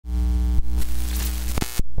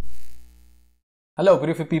Hello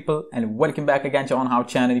beautiful people and welcome back again to our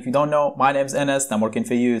channel. If you don't know, my name is Enes, I'm working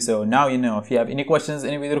for you. So now you know. If you have any questions,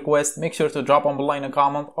 any video requests, make sure to drop them below in a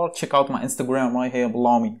comment or check out my Instagram right here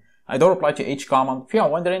below me. I don't reply to each comment. If you are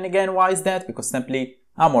wondering again why is that, because simply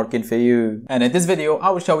I'm working for you. And in this video, I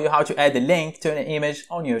will show you how to add a link to an image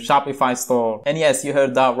on your Shopify store. And yes, you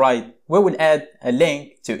heard that right. We will add a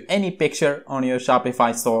link to any picture on your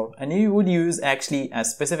Shopify store. And you will use actually a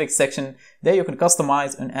specific section that you can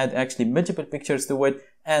customize and add actually multiple pictures to it,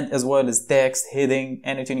 and as well as text, heading,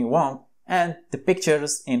 anything you want. And the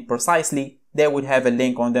pictures in precisely, they would have a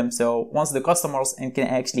link on them. So once the customers can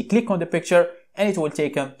actually click on the picture, and it will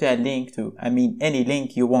take them to a link to, any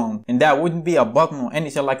link you want. And that wouldn't be a button or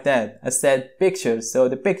anything like that. I said pictures. So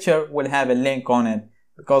the picture will have a link on it.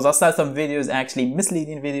 Because I saw some videos, actually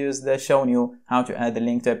misleading videos, that showing you how to add a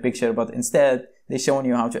link to a picture, but instead they're showing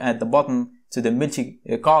you how to add the button to the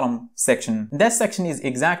multi-column section. And that section is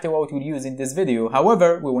exactly what we'll use in this video.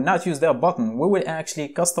 However, we will not use that button. We will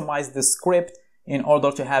actually customize the script in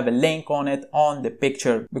order to have a link on it on the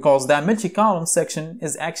picture, because that multi-column section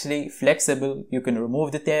is actually flexible. You can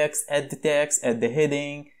remove the text, add the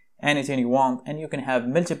heading, anything you want, and you can have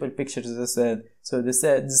multiple pictures, as I said. So the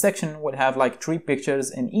section would have like 3 pictures,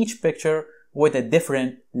 and each picture with a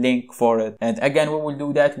different link for it. And again, we will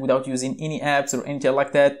do that without using any apps or anything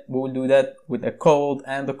like that. We will do that with a code,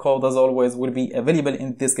 and the code, as always, will be available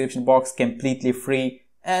in the description box, completely free.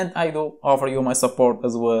 And I do offer you my support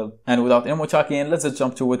as well. And without any more talking, let's just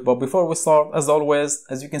jump to it. But before we start, as always,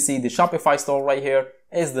 as you can see, the Shopify store right here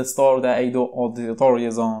is the store that I do all the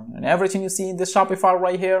tutorials on. And everything you see in this Shopify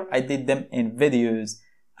right here, I did them in videos.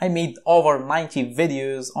 I made over 90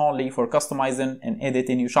 videos only for customizing and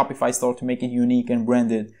editing your Shopify store to make it unique and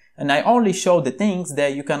branded. And I only show the things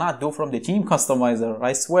that you cannot do from the theme customizer.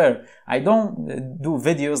 I swear, I don't do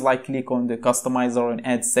videos like click on the customizer and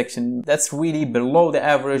add section. That's really below the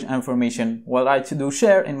average information. What I do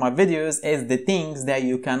share in my videos is the things that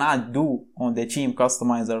you cannot do on the theme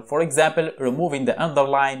customizer. For example, removing the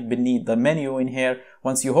underline beneath the menu in here.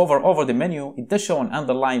 Once you hover over the menu, it does show an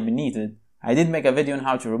underline beneath it. I did make a video on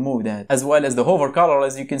how to remove that, as well as the hover color,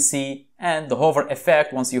 as you can see, and the hover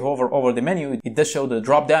effect. Once you hover over the menu, it does show the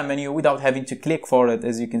drop down menu without having to click for it,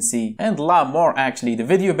 as you can see, and a lot more actually. The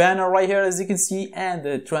video banner right here, as you can see, and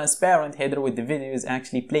the transparent header with the video is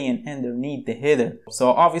actually playing underneath the header. So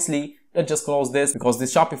obviously, let's just close this, because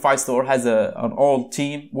this Shopify store has an old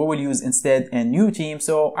theme. We will use instead a new theme,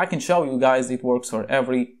 so I can show you guys it works for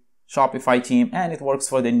every Shopify theme, and it works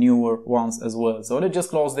for the newer ones as well. So let's just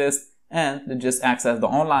close this, and let's just access the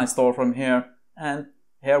online store from here. And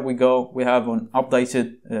here we go, we have an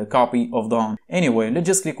updated copy of Dawn. Anyway, let's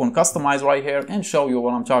just click on customize right here and show you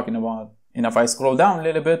what I'm talking about. And if I scroll down a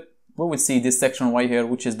little bit, we will see this section right here,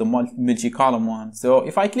 which is the multi-column one. So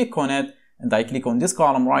if I click on it and I click on this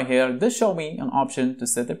column right here, this show me an option to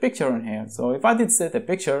set a picture in here. So if I did set a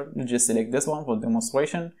picture, let's just select this one for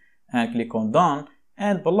demonstration and click on Done.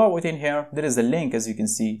 And below within here, there is a link, as you can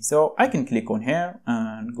see. So I can click on here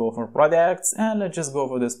and go for products, and let's just go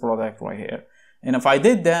for this product right here. And if I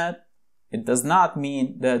did that, it does not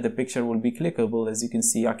mean that the picture will be clickable. As you can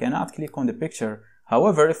see, I cannot click on the picture.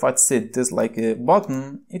 However, if I set this like a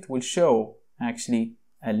button, it will show actually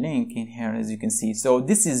a link in here, as you can see. So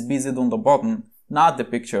this is based on the button, not the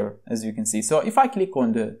picture, as you can see. So if I click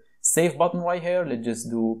on the save button right here, let's just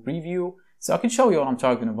do preview. So I can show you what I'm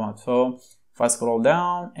talking about. So if I scroll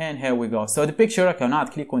down, and here we go. So the picture, I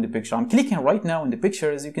cannot click on the picture. I'm clicking right now on the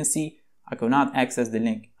picture, as you can see. I cannot access the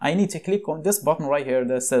link. I need to click on this button right here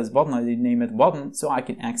that says button. I did name it button, so I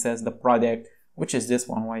can access the product, which is this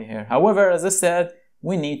one right here. However, as I said,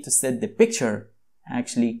 we need to set the picture,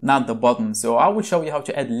 actually, not the button. So I will show you how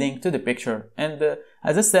to add link to the picture. And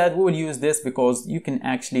as I said, we will use this because you can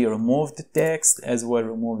actually remove the text, as well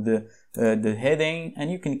remove the heading,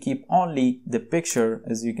 and you can keep only the picture,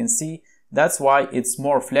 as you can see. That's why it's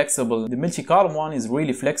more flexible. The multi-column one is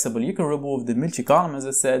really flexible. You can remove the multi-column, as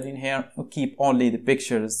I said in here, or keep only the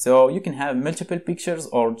pictures. So you can have multiple pictures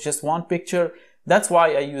or just one picture. That's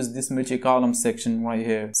why I use this multi-column section right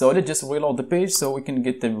here. So let's just reload the page so we can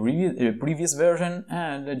get the previous version,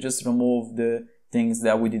 and let's just remove the things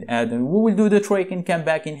that we did add. And we will do the trick and come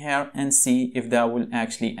back in here and see if that will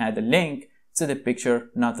actually add a link to the picture,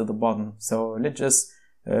 not to the button. So let's just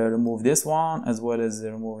remove this one, as well as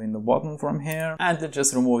removing the button from here, and let's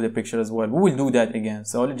just remove the picture as well. We will do that again.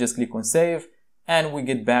 So let's just click on save, and we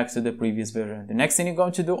get back to the previous version. The next thing you're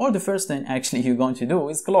going to do, or the first thing actually you're going to do,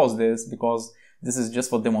 is close this, because This is just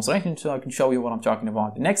for demonstration so I can show you what I'm talking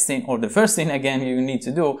about. The next thing, or the first thing again you need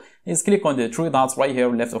to do, is click on the three dots right here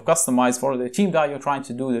left of customize for the theme that you're trying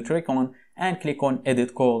to do the trick on, and click on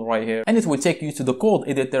edit code right here, and it will take you to the code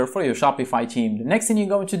editor for your Shopify theme. The next thing you're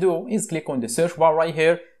going to do is click on the search bar right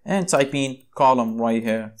here and type in column right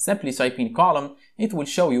here. Simply type in column. It will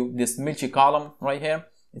show you this multi-column right here.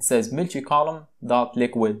 It says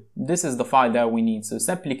multi-column.liquid. This is the file that we need. So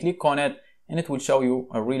simply click on it and it will show you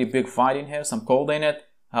a really big file in here, some code in it.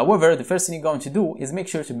 However, the first thing you're going to do is make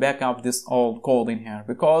sure to back up this old code in here,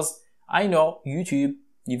 because I know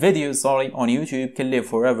videos on YouTube can live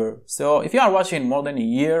forever. So if you are watching more than a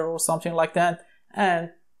year or something like that, and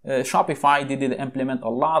Shopify didn't implement a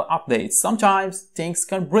lot of updates, sometimes things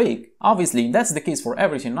can break. Obviously, that's the case for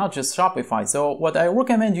everything, not just Shopify. So what I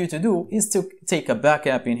recommend you to do is to take a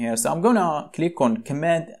backup in here. So I'm gonna click on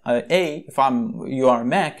Command A. If you are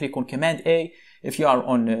Mac, click on Command A. If you are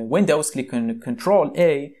on Windows, click on Control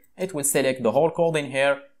A. It will select the whole code in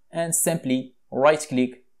here and simply right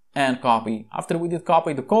click and copy. After we did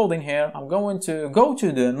copy the code in here, I'm going to go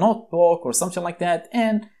to the notebook or something like that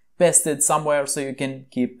and paste it somewhere so you can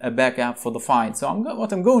keep a backup for the file. So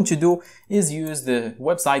what I'm going to do is use the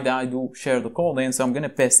website that I do share the code in. So I'm going to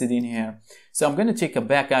paste it in here. So I'm going to take a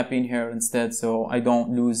backup in here instead so I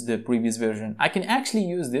don't lose the previous version. I can actually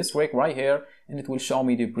use this trick right here and it will show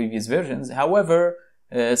me the previous versions. However,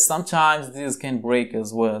 sometimes this can break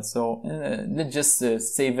as well. So let's just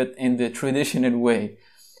save it in the traditional way.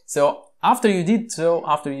 So after you did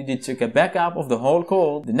take a backup of the whole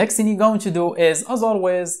code, the next thing you're going to do is, as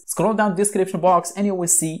always, scroll down the description box and you will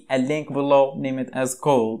see a link below, name it as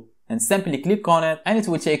code, and simply click on it and it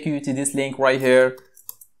will take you to this link right here,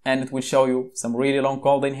 and it will show you some really long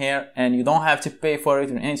code in here, and you don't have to pay for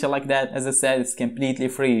it or anything like that. As I said, it's completely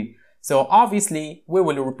free. So obviously we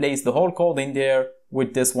will replace the whole code in there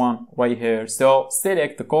with this one right here. So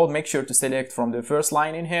select the code, make sure to select from the first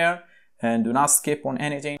line in here and do not skip on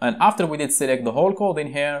anything. And after we did select the whole code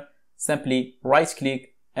in here, simply right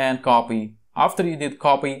click and copy. After you did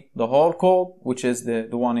copy the whole code, which is the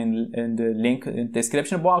one in the link in the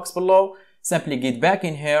description box below, simply get back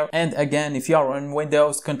in here, and again, if you are on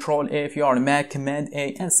Windows, Control A, if you are on Mac, Command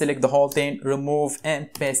A, and select the whole thing, remove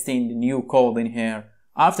and paste in the new code in here.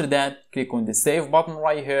 After that, click on the save button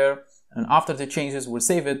right here, and after the changes will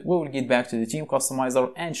save it, we will get back to the theme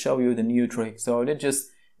customizer and show you the new trick. So let's just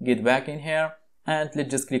get back in here and let's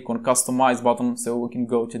just click on customize button so we can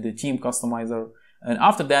go to the theme customizer. And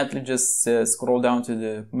after that, let's just scroll down to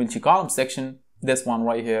the multi-column section, this one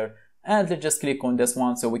right here, and let's just click on this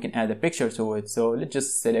one so we can add a picture to it. So let's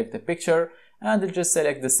just select the picture and let's just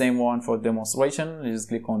select the same one for demonstration. Let's just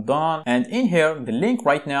click on done, and in here the link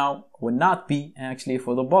right now will not be actually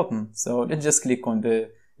for the button. So let's just click on the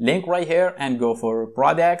link right here and go for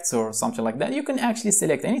products or something like that. You can actually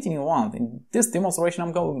select anything you want. In this demonstration,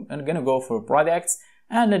 I'm gonna go for products,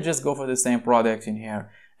 and let's just go for the same product in here.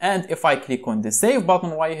 And if I click on the save button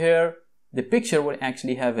right here, the picture will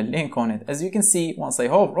actually have a link on it. As you can see, once I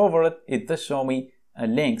hover over it, it does show me a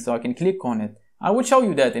link, so I can click on it. I will show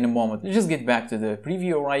you that in a moment. Let's just get back to the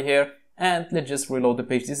preview right here and let's just reload the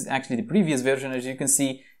page. This is actually the previous version. As you can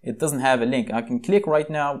see, it doesn't have a link. I can click right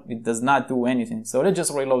now, it does not do anything. So let's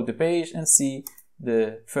just reload the page and see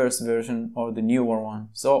the first version or the newer one.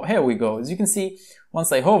 So here we go. As you can see,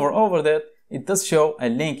 once I hover over that, it does show a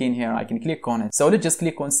link in here. I can click on it. So let's just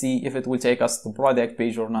click on see if it will take us to the product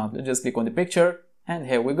page or not. Let's just click on the picture and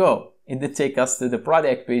here we go. It did take us to the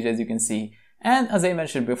product page, as you can see. And as I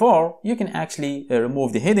mentioned before, you can actually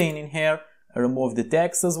remove the heading in here, remove the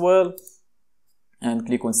text as well, and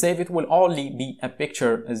click on save. It will only be a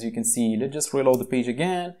picture, as you can see. Let's just reload the page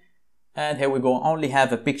again, and here we go, only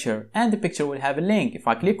have a picture, and the picture will have a link. If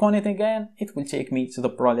I click on it again, it will take me to the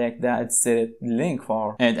product that it's set the link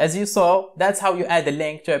for. And as you saw, that's how you add a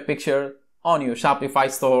link to a picture on your Shopify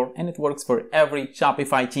store, and it works for every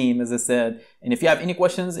Shopify team, as I said. And if you have any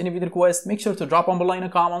questions, any video requests, make sure to drop them below in a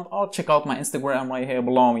comment or check out my Instagram right here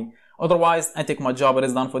below me. Otherwise, I think my job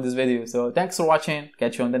is done for this video. So thanks for watching.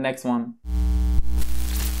 Catch you on the next one.